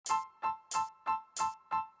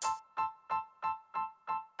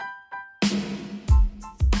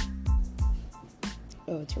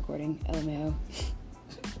Oh, it's recording. LMAO.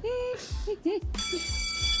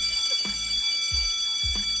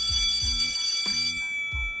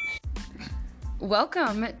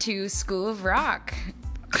 Welcome to School of Rock.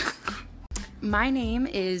 My name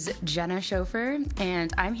is Jenna Schofer,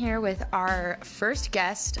 and I'm here with our first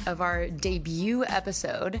guest of our debut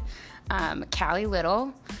episode, Callie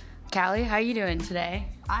Little. Callie, how are you doing today?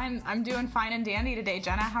 I'm doing fine and dandy today,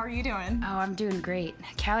 Jenna. How are you doing? Oh, I'm doing great.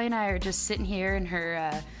 Callie and I are just sitting here in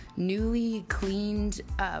her newly cleaned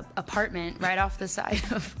apartment right off the side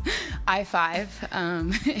of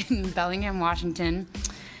I-5 in Bellingham, Washington,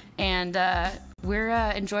 and we're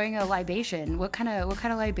enjoying a libation. What kind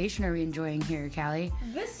of libation are we enjoying here, Callie?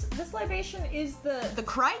 This libation is the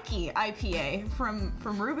Crikey IPA from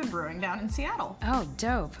Reuben Brewing down in Seattle. Oh,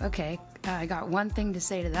 dope. Okay. I got one thing to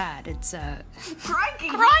say to that. It's Crikey!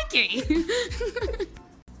 Crikey!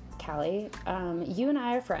 Callie, you and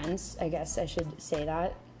I are friends. I guess I should say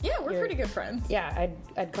that. Yeah, we're pretty good friends. Yeah,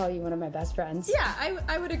 I'd call you one of my best friends. Yeah,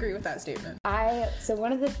 I would agree with that statement. So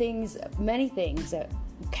one of the things, many things that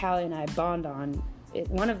Callie and I bond on,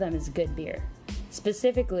 one of them is good beer,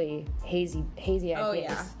 specifically hazy IPAs. Oh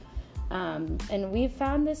yeah. And we've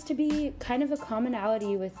found this to be kind of a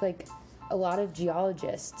commonality with like a lot of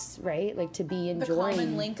geologists, right? Like to be enjoying the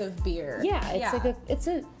common link of beer. Yeah,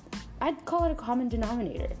 I'd call it a common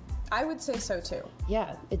denominator. I would say so too.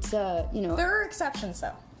 Yeah, it's There are exceptions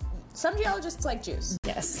though. Some geologists like juice.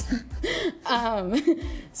 Yes.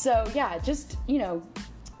 So yeah, just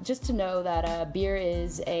to know that beer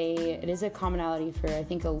is a commonality for I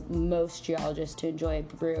think most geologists to enjoy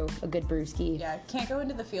a good brewski. Yeah, can't go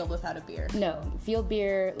into the field without a beer. No, field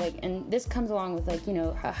beer, and this comes along with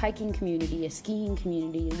a hiking community, a skiing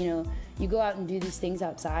community. You go out and do these things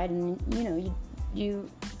outside, and you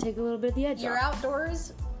take a little bit of the edge You're off.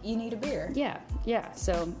 Outdoors. You need a beer. Yeah.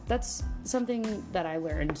 So that's something that I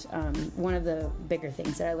learned. One of the bigger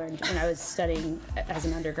things that I learned when I was studying as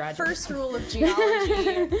an undergraduate. First rule of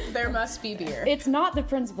geology, there must be beer. It's not the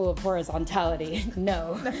principle of horizontality.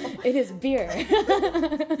 No. It is beer.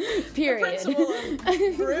 Period. The principle of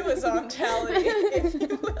brewizontality, if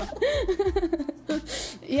you will.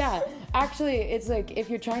 Yeah. Actually, it's like if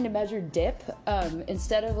you're trying to measure dip,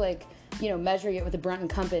 instead of measuring it with a Brunton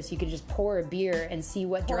compass, you could just pour a beer and see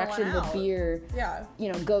what direction the beer,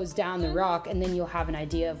 goes down the rock, and then you'll have an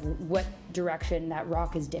idea of what direction that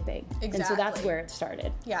rock is dipping. Exactly. And so that's where it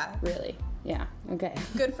started. Yeah. Really. Yeah. Okay.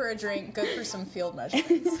 Good for a drink, good for some field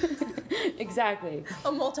measurements. Exactly.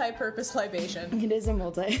 A multi-purpose libation. It is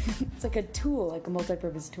it's like a tool, like a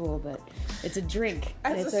multi-purpose tool, but it's a drink.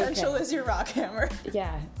 As essential as your rock hammer.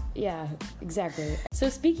 Yeah, exactly. So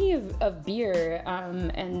speaking of beer,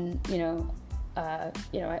 and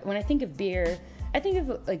when I think of beer, I think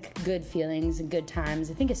of like good feelings and good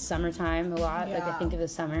times. I think of summertime a lot. Yeah. Like I think of the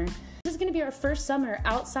summer. This is going to be our first summer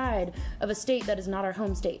outside of a state that is not our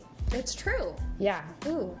home state. It's true. Yeah.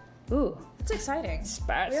 Ooh. It's exciting.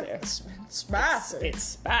 Spicy. Spicy. It's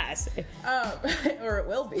spicy. Or it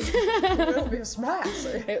will be. It will be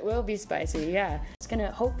spicy. It will be spicy, yeah. It's going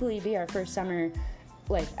to hopefully be our first summer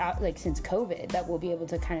since COVID that we'll be able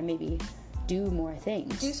to kind of maybe do more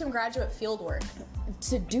things. Do some graduate field work.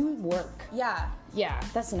 To do work. Yeah. Yeah,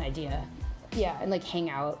 that's an idea. Yeah, and hang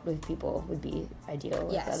out with people would be ideal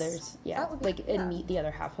with others. Yeah, and meet the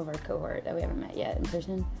other half of our cohort that we haven't met yet in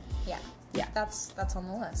person. Yeah. Yeah. That's on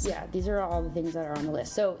the list. Yeah, these are all the things that are on the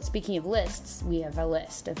list. So speaking of lists, we have a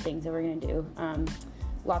list of things that we're going to do.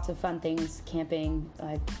 Lots of fun things, camping,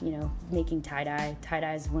 making tie-dye.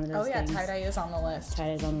 Tie-dye is one of those things. Oh yeah, tie-dye is on the list.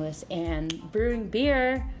 Tie-dye is on the list. And brewing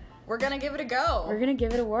beer. We're going to give it a go. We're going to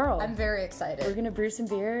give it a whirl. I'm very excited. We're going to brew some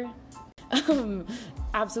beer.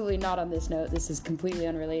 Absolutely not on this note. This is completely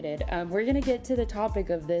unrelated. We're going to get to the topic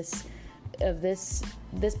of this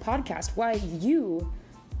podcast. Why you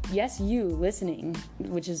listening,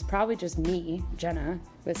 which is probably just me, Jenna,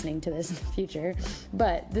 listening to this in the future.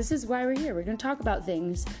 But this is why we're here. We're going to talk about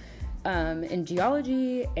things in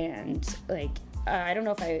geology and I don't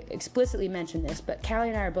know if I explicitly mentioned this, but Callie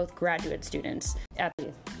and I are both graduate students.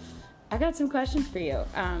 I got some questions for you.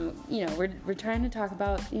 We're trying to talk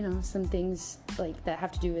about, some things that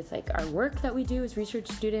have to do with our work that we do as research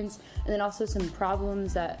students, and then also some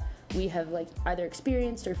problems that we have either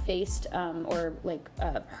experienced or faced or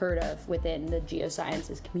heard of within the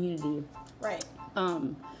geosciences community. Right.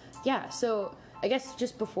 Yeah, so I guess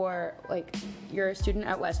just before, you're a student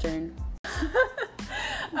at Western.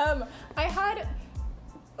 I had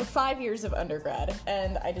 5 years of undergrad,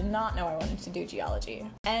 and I did not know I wanted to do geology.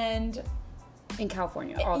 And in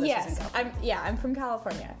California, all this is in California. I'm from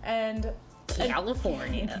California, and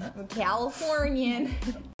California. Californian.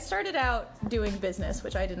 started out doing business,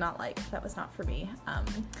 which I did not like. That was not for me.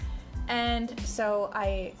 And so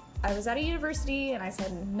I was at a university, and I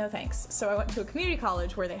said, no thanks. So I went to a community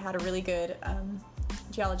college where they had a really good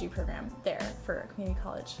geology program there for a community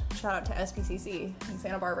college. Shout out to SPCC in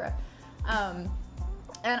Santa Barbara. And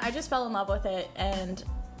I just fell in love with it, and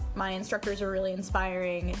my instructors were really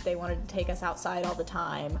inspiring. They wanted to take us outside all the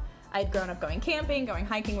time. I'd grown up going camping, going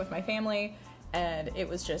hiking with my family, and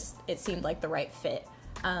it seemed like the right fit.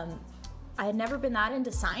 I had never been that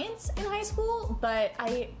into science in high school, but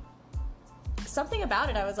something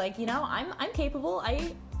about it, I was like, I'm capable.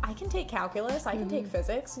 I can take calculus, I can take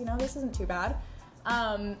physics, this isn't too bad.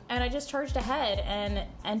 And I just charged ahead and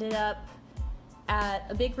ended up at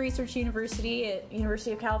a big research university at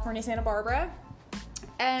University of California, Santa Barbara.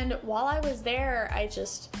 And while I was there,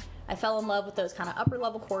 I fell in love with those kind of upper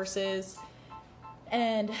level courses,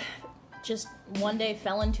 and just one day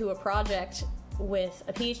fell into a project with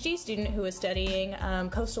a PhD student who was studying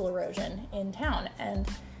coastal erosion in town. And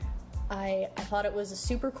I thought it was a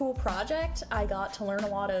super cool project. I got to learn a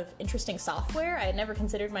lot of interesting software. I had never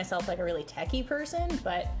considered myself like a really techie person,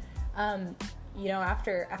 but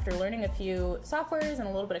after learning a few softwares and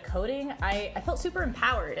a little bit of coding, I felt super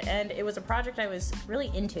empowered, and it was a project I was really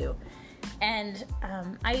into. And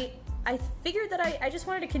I figured that I just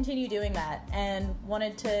wanted to continue doing that and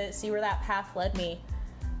wanted to see where that path led me.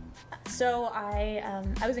 So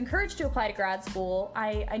I was encouraged to apply to grad school.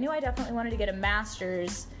 I knew I definitely wanted to get a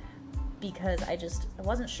master's because I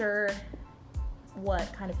wasn't sure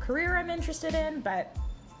what kind of career I'm interested in, but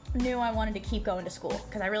knew I wanted to keep going to school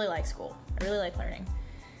because I really like school. I really like learning.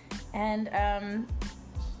 And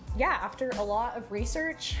after a lot of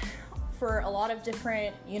research for a lot of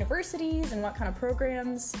different universities and what kind of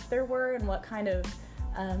programs there were and what kind of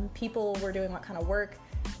people were doing what kind of work,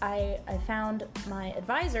 I found my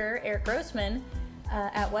advisor, Eric Grossman,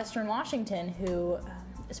 at Western Washington, who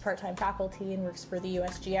is part-time faculty and works for the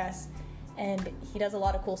USGS, and he does a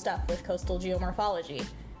lot of cool stuff with coastal geomorphology,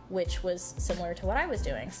 which was similar to what I was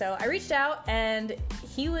doing. So I reached out, and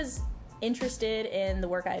he was interested in the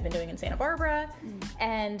work I had been doing in Santa Barbara,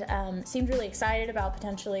 and seemed really excited about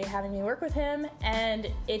potentially having me work with him, and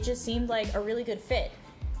it just seemed like a really good fit.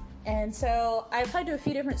 And so I applied to a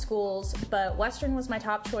few different schools, but Western was my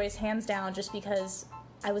top choice, hands down, just because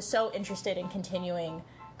I was so interested in continuing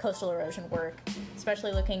coastal erosion work,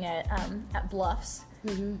 especially looking at bluffs,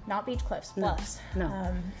 not beach cliffs, bluffs.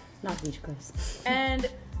 No, not beach cliffs. And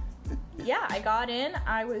yeah, I got in.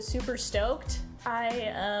 I was super stoked.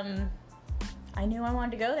 I knew I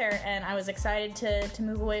wanted to go there, and I was excited to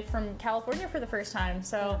move away from California for the first time.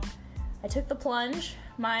 So I took the plunge.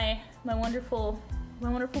 My wonderful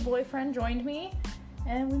boyfriend joined me,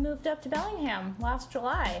 and we moved up to Bellingham last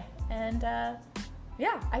July. And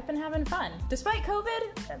I've been having fun. Despite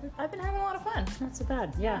COVID, I've been having a lot of fun. Not so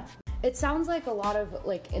bad. Yeah. It sounds like a lot of,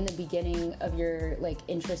 like, in the beginning of your, like,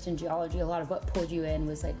 interest in geology, a lot of what pulled you in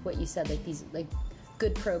was, like, what you said, like, these, like,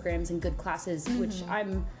 good programs and good classes, which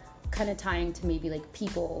I'm kind of tying to maybe, like,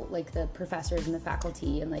 people, like, the professors and the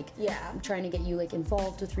faculty, and, like, I'm trying to get you, like,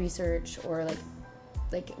 involved with research, or, like,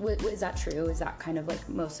 is that true? Is that kind of, like,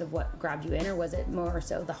 most of what grabbed you in, or was it more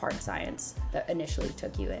so the hard science that initially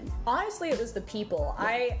took you in? Honestly, it was the people. Yeah.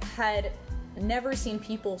 I had never seen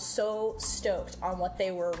people so stoked on what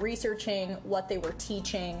they were researching, what they were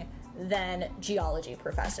teaching, than geology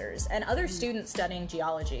professors and other students studying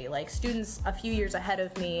geology, like students a few years ahead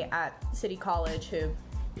of me at City College who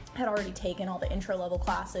had already taken all the intro level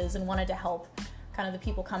classes and wanted to help kind of the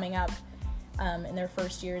people coming up in their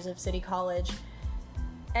first years of City College.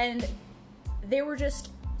 And they were just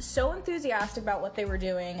so enthusiastic about what they were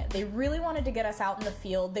doing. They really wanted to get us out in the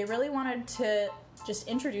field. They really wanted to just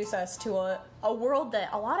introduce us to a world that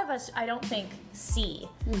a lot of us, I don't think, see.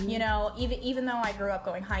 You know, even though I grew up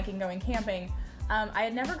going hiking, going camping, I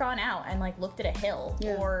had never gone out and, like, looked at a hill,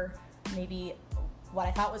 or maybe what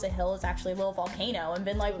I thought was a hill is actually a little volcano, and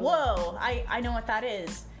been like, whoa, I know what that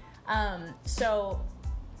is. So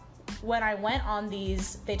when I went on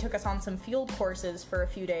these, they took us on some field courses for a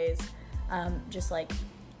few days, just like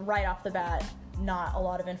right off the bat, not a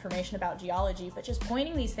lot of information about geology, but just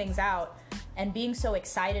pointing these things out and being so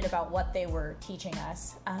excited about what they were teaching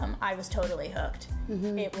us. I was totally hooked.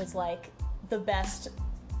 It was like the best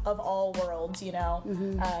of all worlds, you know,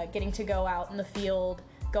 getting to go out in the field,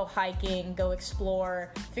 go hiking, go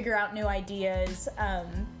explore, figure out new ideas,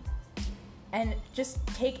 and just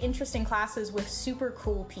take interesting classes with super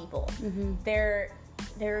cool people. They're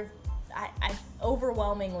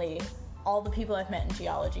overwhelmingly, all the people I've met in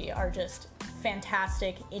geology are just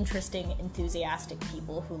fantastic, interesting, enthusiastic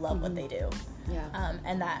people who love what they do. Yeah.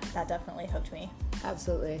 And that definitely hooked me.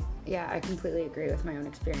 Absolutely. Yeah, I completely agree with my own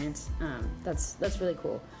experience. That's really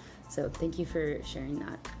cool. So thank you for sharing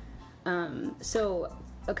that. So,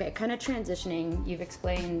 okay, kind of transitioning, you've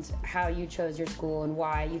explained how you chose your school and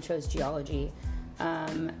why you chose geology.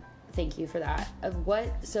 Thank you for that.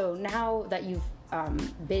 So now that you've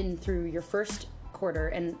been through your first quarter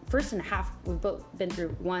and first and a half, we've both been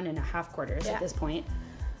through 1.5 quarters at this point.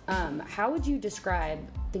 How would you describe,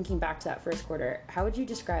 thinking back to that first quarter, how would you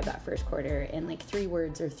describe that first quarter in like 3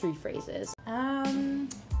 words or 3 phrases?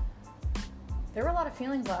 There were a lot of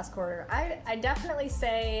feelings last quarter. I definitely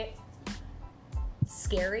say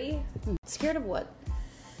scary. Scared of what?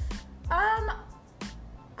 I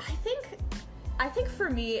think for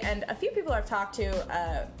me, and a few people I've talked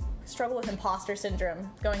to struggle with imposter syndrome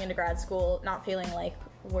going into grad school, not feeling like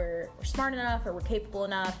we're smart enough or we're capable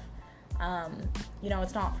enough.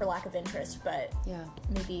 It's not for lack of interest, but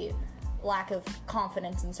maybe lack of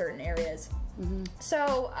confidence in certain areas. Mm-hmm.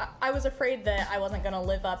 So I was afraid that I wasn't going to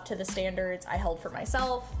live up to the standards I held for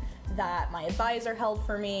myself, that my advisor held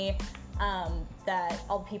for me, that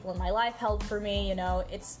all the people in my life held for me.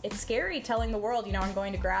 It's scary telling the world, I'm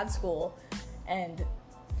going to grad school and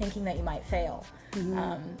thinking that you might fail.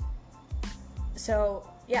 Mm-hmm. So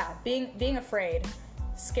yeah, being afraid,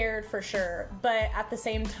 scared for sure, but at the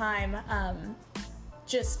same time,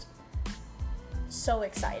 just so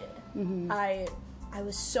excited. Mm-hmm. I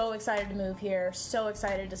was so excited to move here, so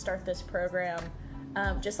excited to start this program,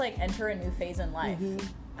 just like enter a new phase in life.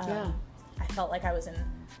 Mm-hmm. I felt like I was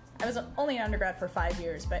only an undergrad for 5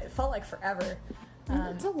 years, but it felt like forever.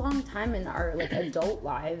 It's a long time in our adult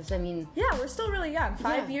lives. I mean, yeah, we're still really young.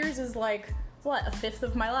 5 years is like, what, a fifth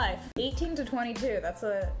of my life. 18 to 22,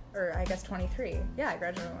 or I guess 23. Yeah, I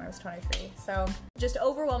graduated when I was 23. So just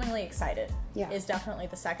overwhelmingly excited is definitely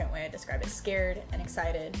the second way I describe it. Scared and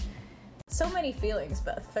excited. So many feelings,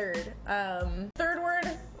 but third word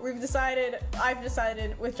I've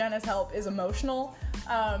decided with Jenna's help is emotional.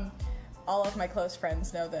 All of my close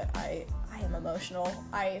friends know that I am emotional.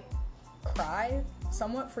 I cry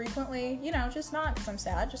somewhat frequently, just not because I'm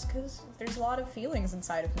sad, just because there's a lot of feelings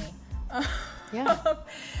inside of me.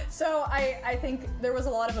 So I think there was a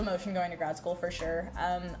lot of emotion going to grad school for sure.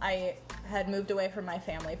 I had moved away from my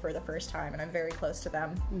family for the first time, and I'm very close to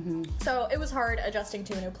them. Mm-hmm. So it was hard adjusting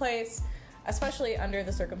to a new place, especially under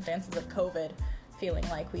the circumstances of COVID, feeling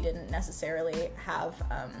like we didn't necessarily have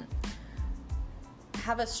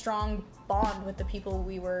a strong bond with the people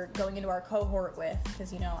we were going into our cohort with,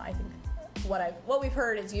 because I think what we've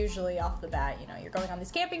heard is usually off the bat, you're going on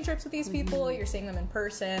these camping trips with these people, mm-hmm. you're seeing them in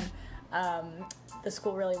person. The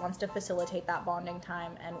school really wants to facilitate that bonding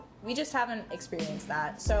time, and we just haven't experienced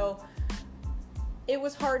that. So it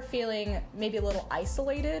was hard feeling maybe a little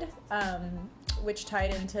isolated, which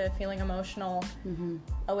tied into feeling emotional, mm-hmm.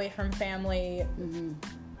 away from family, mm-hmm.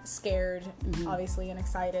 scared, mm-hmm. obviously, and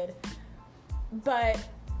excited. But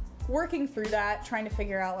working through that, trying to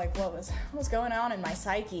figure out what was going on in my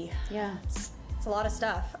psyche. Yeah, it's a lot of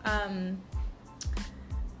stuff.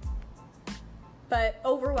 But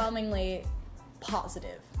overwhelmingly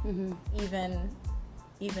positive, mm-hmm.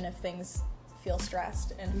 even if things feel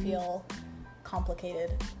stressed and mm-hmm. feel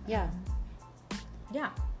complicated. Yeah.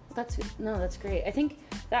 That's great. I think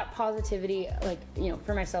that positivity,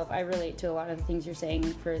 for myself, I relate to a lot of the things you're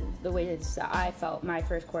saying for the ways that I felt my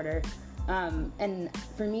first quarter. And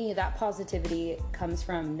for me, that positivity comes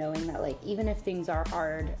from knowing that even if things are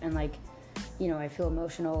hard and I feel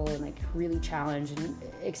emotional and really challenged and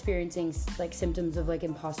experiencing symptoms of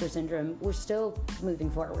imposter syndrome, we're still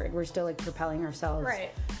moving forward. We're still propelling ourselves.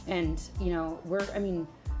 Right. And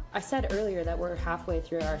I said earlier that we're halfway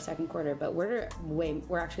through our second quarter, but we're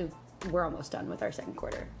almost done with our second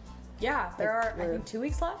quarter. Yeah, there are I think 2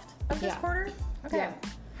 weeks left of this quarter. Okay. Yeah.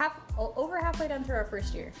 Over halfway done through our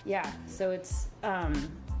first year. Yeah. So it's oh,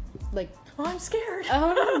 I'm scared.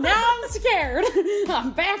 Oh, now I'm scared.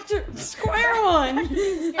 I'm back to square one.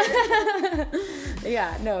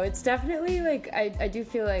 Yeah, no, it's definitely I do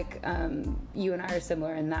feel you and I are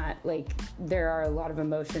similar in that there are a lot of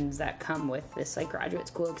emotions that come with this graduate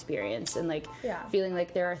school experience, and feeling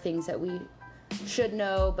there are things that we should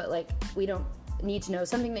know, but we don't need to know.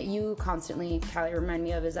 Something that you constantly, Callie, remind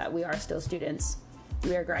me of is that we are still students.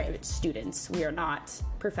 We are graduate students. We are not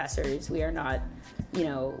professors. We are not,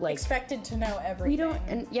 expected to know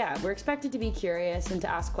everything. We're expected to be curious and to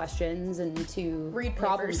ask questions and to read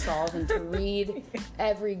problem papers. solve and to read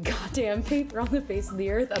every goddamn paper on the face of the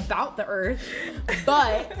earth about the earth.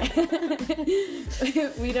 But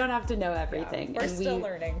we don't have to know everything. Yeah, we're still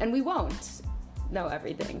learning. And we won't. know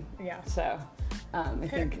everything. Yeah. So I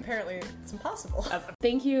think apparently it's impossible.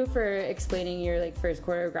 Thank you for explaining your like first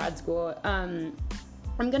quarter of grad school.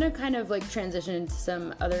 I'm gonna kind of like transition into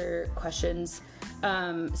some other questions.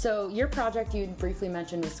 So your project you briefly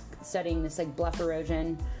mentioned was studying this like bluff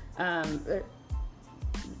erosion,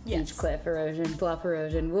 beach cliff erosion, bluff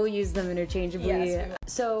erosion. We'll use them interchangeably. Yes,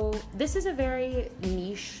 so this is a very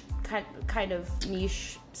niche kind of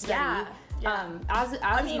niche study. As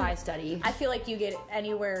my study, I feel like you get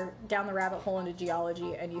anywhere down the rabbit hole into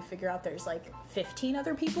geology and you figure out there's like 15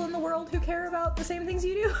 other people in the world who care about the same things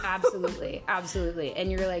you do. Absolutely.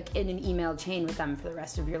 And you're like in an email chain with them for the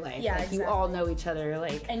rest of your life. Yeah, like exactly. You all know each other.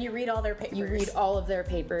 Like, and you read all their papers. You read all of their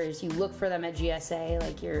papers. You look for them at GSA.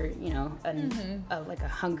 Like you're, you know, like a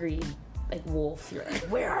hungry like wolf. You're like,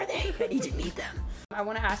 where are they? I need to meet them. I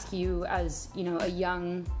want to ask you, as you know, a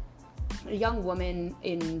young woman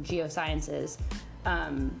in geosciences,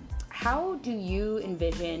 how do you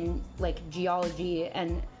envision like geology,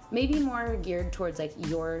 and maybe more geared towards like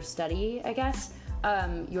your study, I guess,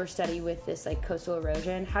 your study with this like coastal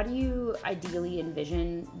erosion? How do you ideally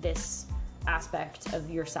envision this aspect of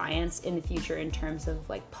your science in the future in terms of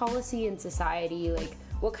like policy and society? Like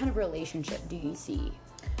what kind of relationship do you see?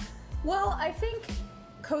 Well, I think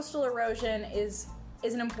coastal erosion is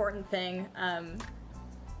an important thing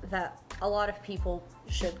that a lot of people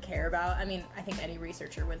should care about. I mean, I think any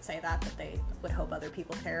researcher would say that they would hope other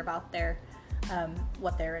people care about their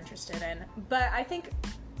what they're interested in. But I think,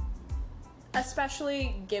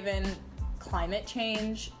 especially given climate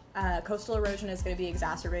change, coastal erosion is going to be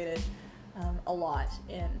exacerbated a lot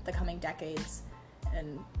in the coming decades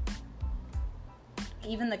and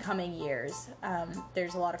even the coming years.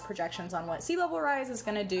 There's a lot of projections on what sea level rise is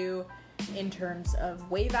going to do in terms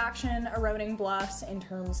of wave action eroding bluffs, in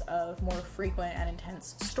terms of more frequent and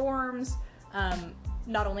intense storms,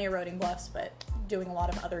 not only eroding bluffs, but doing a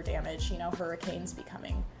lot of other damage, you know, hurricanes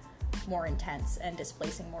becoming more intense and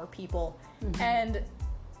displacing more people. And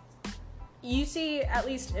you see, at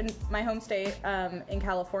least in my home state, in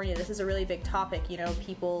California, this is a really big topic. You know,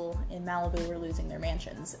 people in Malibu are losing their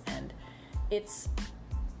mansions, and it's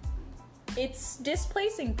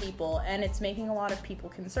displacing people, and it's making a lot of people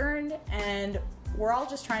concerned, and we're all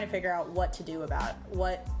just trying to figure out what to do about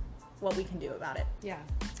what we can do about it. Yeah.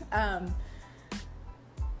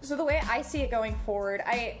 So the way I see it going forward,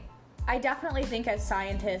 I definitely think as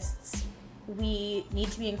scientists we need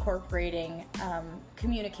to be incorporating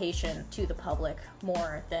communication to the public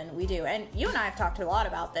more than we do. And you and I have talked a lot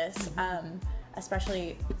about this,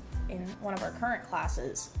 especially in one of our current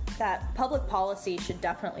classes, that public policy should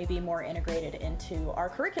definitely be more integrated into our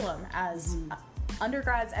curriculum as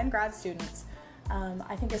undergrads and grad students.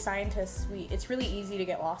 I think as scientists, it's really easy to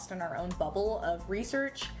get lost in our own bubble of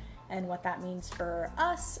research and what that means for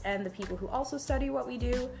us and the people who also study what we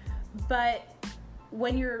do. But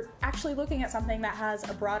when you're actually looking at something that has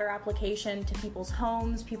a broader application to people's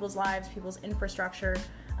homes, people's lives, people's infrastructure,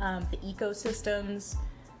 the ecosystems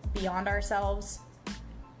beyond ourselves,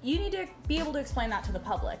 you need to be able to explain that to the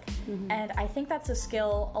public. And I think that's a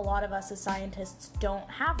skill a lot of us as scientists don't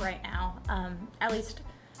have right now. At least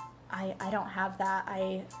I don't have that.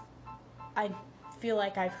 I feel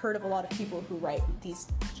like I've heard of a lot of people who write these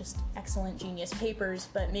just excellent genius papers,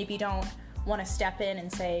 but maybe don't want to step in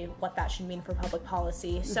and say what that should mean for public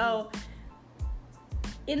policy. So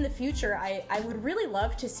in the future, I would really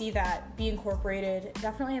love to see that be incorporated,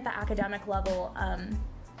 definitely at the academic level,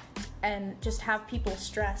 and just have people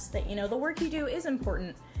stress that, you know, the work you do is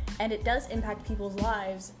important and it does impact people's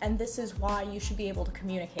lives, and this is why you should be able to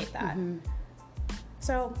communicate that.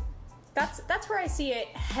 So that's where I see it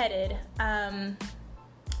headed.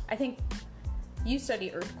 I think you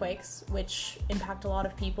study earthquakes, which impact a lot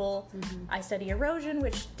of people. I study erosion,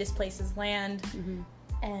 which displaces land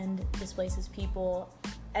and displaces people.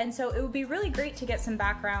 And so it would be really great to get some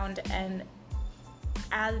background and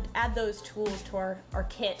add those tools to our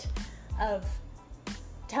kit of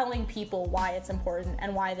telling people why it's important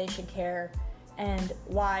and why they should care, and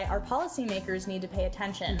why our policymakers need to pay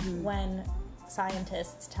attention when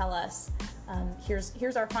scientists tell us,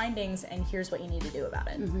 here's our findings and here's what you need to do about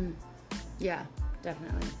it. Yeah,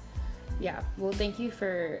 definitely. Yeah, well, thank you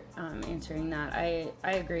for answering that. I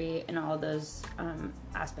agree in all those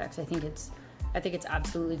aspects. I think it's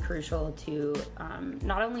absolutely crucial to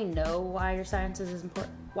not only know why your science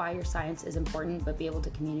is important, but be able to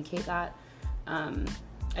communicate that.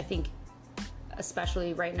 I think,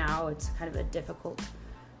 especially right now, it's kind of a difficult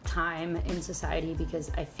time in society because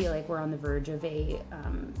I feel like we're on the verge of a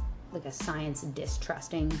like a science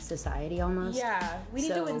distrusting society almost. Yeah, we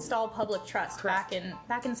need to install public trust Correct.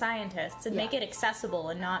 back in scientists and make it accessible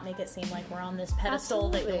and not make it seem like we're on this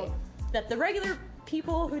pedestal Absolutely. that the regular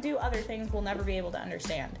people who do other things will never be able to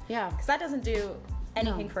understand. Yeah. Because that doesn't do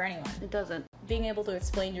anything for anyone. It doesn't. Being able to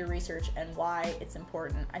explain your research and why it's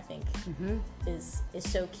important, I think, is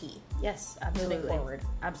so key. Yes, absolutely. Moving forward.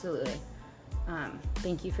 Absolutely.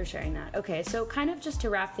 Thank you for sharing that. Okay, so kind of just to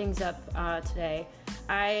wrap things up today,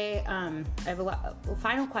 I have a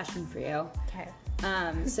final question for you. Okay.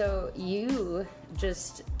 So you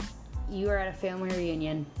are at a family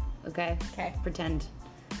reunion, okay? Okay. Pretend.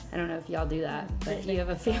 I don't know if y'all do that, but you have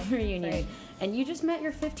a family reunion, Right. and you just met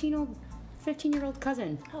your 15-year-old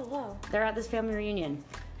cousin. Oh, wow. They're at this family reunion.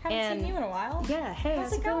 Haven't seen you in a while. Yeah, hey,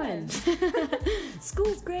 how's it going?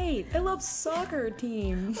 School's great. I love soccer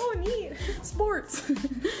team. Oh, neat. Sports.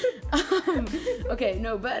 Okay,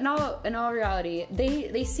 no, but in all reality,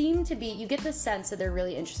 they seem to be, you get the sense that they're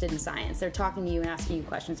really interested in science. They're talking to you and asking you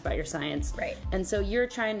questions about your science. Right. And so you're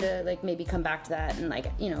trying to like maybe come back to that and like,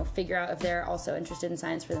 figure out if they're also interested in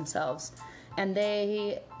science for themselves. And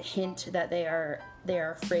they hint that they are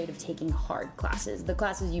afraid of taking hard classes. The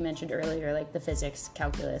classes you mentioned earlier, like the physics,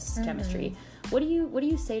 calculus, chemistry. What do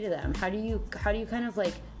you say to them? How do you kind of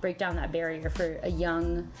like break down that barrier for a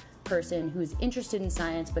young person who's interested in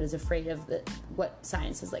science but is afraid of what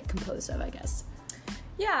science is like composed of, I guess?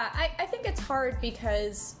 Yeah, I think it's hard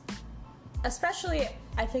because, especially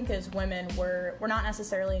I think as women, we're not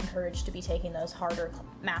necessarily encouraged to be taking those harder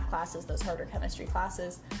math classes, those harder chemistry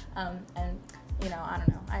classes, and I don't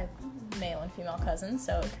know, I have male and female cousins,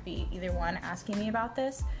 so it could be either one asking me about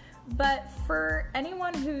this. But for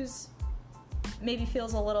anyone who's maybe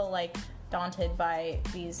feels a little like daunted by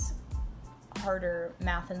these harder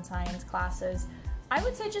math and science classes, I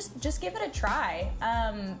would say just give it a try.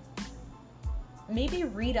 Maybe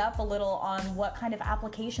read up a little on what kind of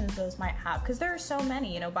applications those might have, because there are so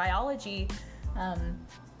many. Biology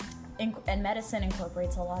and medicine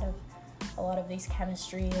incorporates a lot of these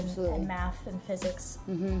chemistry and math and physics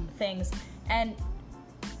things. And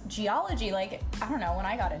geology, like, I don't know, when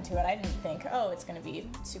I got into it, I didn't think, oh, it's going to be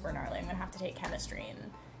super gnarly. I'm going to have to take chemistry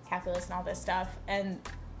and calculus and all this stuff. And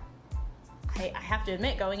I have to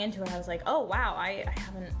admit, going into it, I was like, oh, wow, I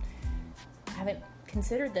haven't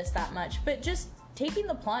considered this that much. But just taking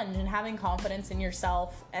the plunge and having confidence in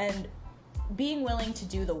yourself and being willing to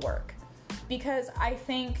do the work. Because I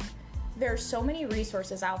think there are so many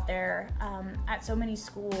resources out there at so many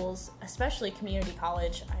schools, especially community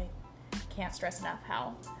college. I can't stress enough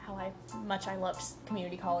how much I loved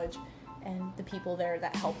community college and the people there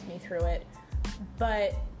that helped me through it.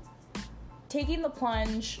 But taking the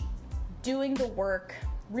plunge, doing the work,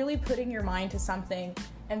 really putting your mind to something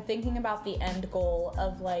and thinking about the end goal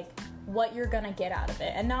of like what you're gonna get out of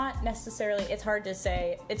it. And not necessarily, it's hard to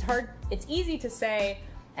say, it's easy to say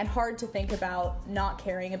and hard to think about not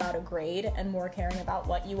caring about a grade and more caring about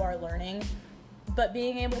what you are learning. But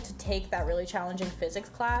being able to take that really challenging physics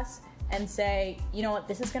class and say, you know what,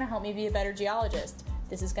 this is gonna help me be a better geologist.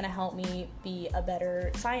 This is gonna help me be a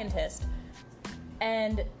better scientist.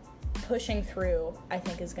 And pushing through, I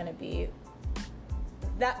think, is gonna be,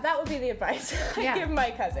 that would be the advice I give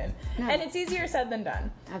my cousin. No. And it's easier said than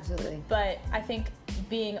done. Absolutely. But I think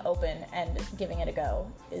being open and giving it a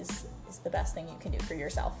go is the best thing you can do for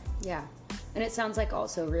yourself. Yeah. And it sounds like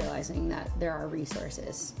also realizing that there are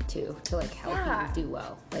resources too to like help you do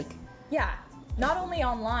well. Like, yeah, not only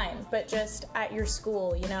online, but just at your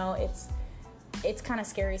school. It's kind of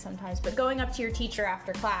scary sometimes, but going up to your teacher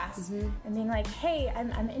after class and being like, hey,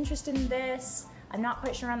 I'm interested in this. I'm not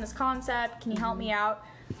quite sure on this concept. Can you help me out?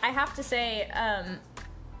 I have to say,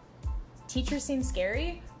 teachers seem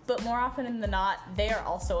scary, but more often than not, they are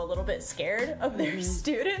also a little bit scared of their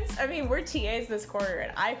students. I mean, we're TAs this quarter,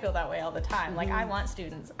 and I feel that way all the time. Like, I want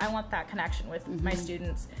students. I want that connection with my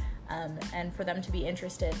students, and for them to be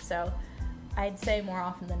interested. So I'd say more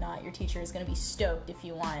often than not, your teacher is going to be stoked if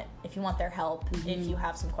you want their help, if you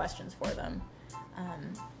have some questions for them.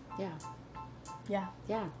 Yeah.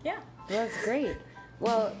 Well, that's great.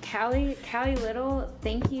 Well, Callie Little,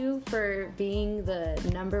 thank you for being the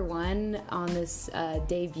 #1 on this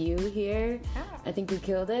debut here. Yeah. I think we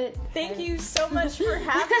killed it. Thank you so much for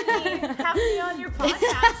having me on your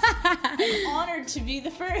podcast. I'm honored to be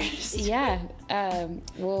the first. Yeah.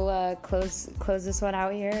 We'll close this one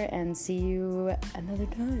out here and see you another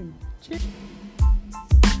time. Cheers.